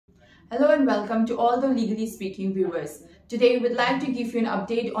Hello and welcome to all the Legally Speaking viewers. Today we would like to give you an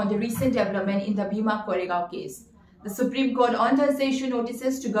update on the recent development in the Bhima Koregaon case. The Supreme Court on Thursday issued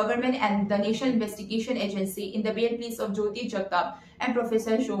notices to government and the National Investigation Agency in the bail pleas of Jyoti Jagtap and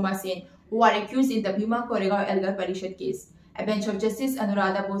Professor Shoma Sen, who are accused in the Bhima Koregaon-Elgar Parishad Case. A bench of Justice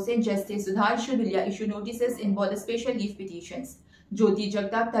Anuradha Bose and Justice Sudhanshu Bilya issued notices in both the special leave petitions. Jyoti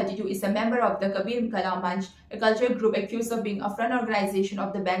Jagtap, 32, is a member of the Kabir Kala Manch, a cultural group accused of being a front organization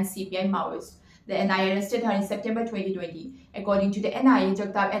of the banned CPI Maoists. The NIA arrested her in September 2020. According to the NIA,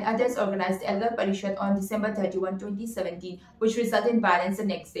 Jagtap and others organized Elgar Parishad on December 31, 2017, which resulted in violence the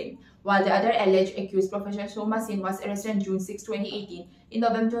next day. While the other alleged accused, Professor Shoma Sen, was arrested on June 6, 2018. In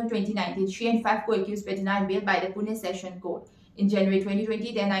November 2019, she and 5 co-accused were denied bail by the Pune Session Court. In January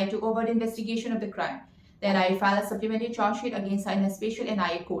 2020, the NIA took over the investigation of the crime. The NIA filed a supplementary charge sheet against her in a special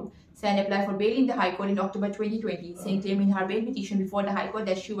NIA court. Sen applied for bail in the High Court in October 2020, saying claiming in her bail petition before the High Court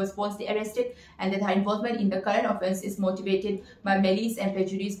that she was falsely arrested and that her involvement in the current offence is motivated by malice and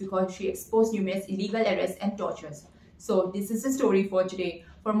prejudice because she exposed numerous illegal arrests and tortures. So, this is the story for today.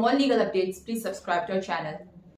 For more legal updates, please subscribe to our channel.